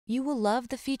You will love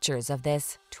the features of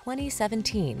this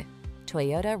 2017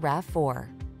 Toyota RAV4.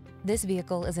 This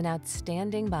vehicle is an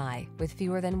outstanding buy with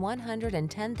fewer than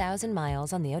 110,000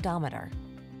 miles on the odometer.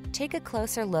 Take a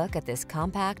closer look at this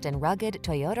compact and rugged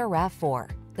Toyota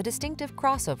RAV4, the distinctive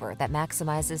crossover that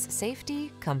maximizes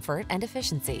safety, comfort, and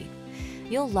efficiency.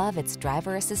 You'll love its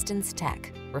driver assistance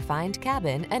tech, refined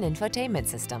cabin, and infotainment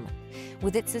system.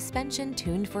 With its suspension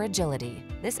tuned for agility,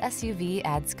 this SUV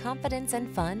adds confidence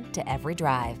and fun to every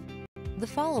drive. The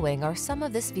following are some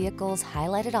of this vehicle's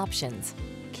highlighted options: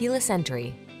 keyless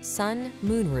entry, sun,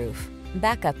 moonroof,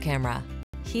 backup camera,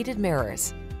 heated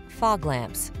mirrors, fog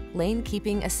lamps, lane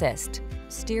keeping assist,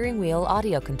 steering wheel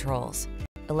audio controls,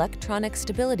 electronic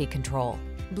stability control,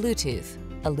 Bluetooth,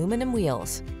 aluminum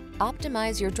wheels.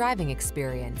 Optimize your driving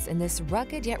experience in this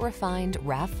rugged yet refined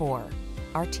RAV4.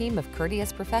 Our team of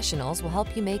courteous professionals will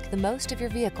help you make the most of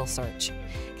your vehicle search.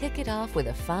 Kick it off with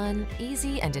a fun,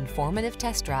 easy, and informative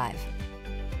test drive.